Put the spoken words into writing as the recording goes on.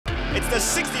It's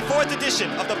the 64th edition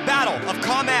of the Battle of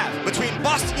Comm Ave between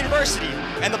Boston University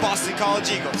and the Boston College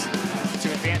Eagles.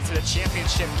 To advance to the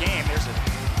championship game, there's a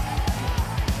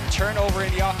turnover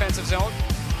in the offensive zone.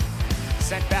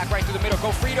 Sent back right through the middle.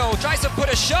 Gofrito tries to put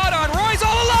a shot on. Roy's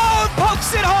all alone,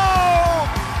 pokes it home!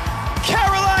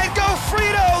 Caroline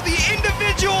Gofrito, the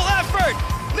individual effort,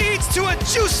 leads to a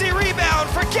juicy rebound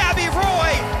for Gabby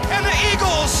Roy, and the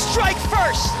Eagles strike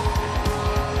first.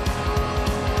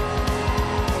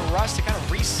 A rush to kind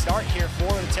of restart here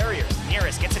for the Terriers.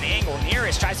 Nearest gets an angle.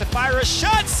 Nearest tries to fire a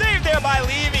shot. Saved there by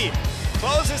Levy.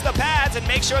 Closes the pads and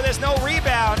makes sure there's no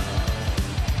rebound.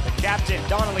 The captain,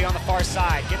 Donnelly, on the far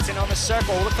side. Gets in on the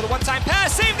circle. Look for the one-time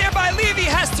pass. Saved there by Levy.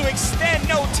 Has to extend.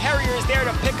 No Terriers there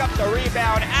to pick up the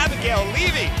rebound. Abigail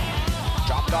Levy.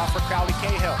 Dropped off for Crowley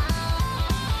Cahill.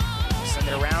 Send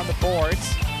it around the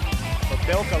boards.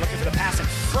 Bilka looking for the pass in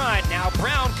front. Now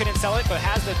Brown couldn't sell it, but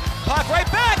has the puck right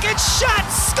back. It's shot.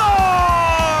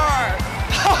 Score!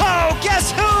 Oh, guess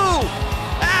who?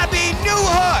 Abby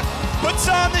Newhook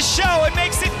puts on the show and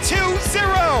makes it 2-0.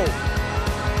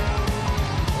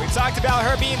 We talked about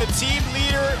her being the team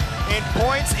leader in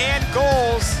points and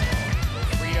goals.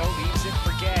 Frito leaves it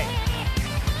for Gay.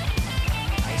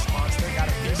 Ice Monster got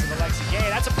a piece of Alexi Gay.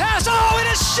 That's a pass. Oh, and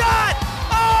a shot!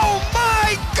 Oh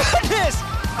my goodness!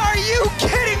 Are you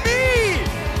kidding me?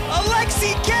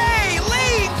 Alexi Gay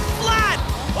laying flat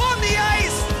on the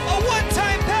ice. A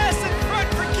one-time pass in front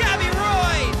for Gabby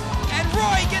Roy. And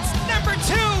Roy gets number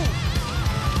 2.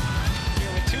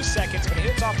 Here with 2 seconds, but it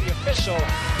hits off the official.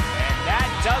 And that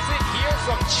does it here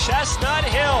from Chestnut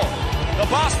Hill. The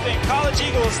Boston College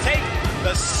Eagles take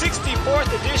the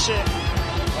 64th edition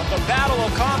of the Battle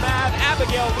of Comm Ave.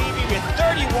 Abigail Levy with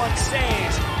 31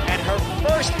 saves and her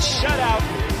first shutout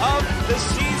of the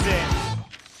season.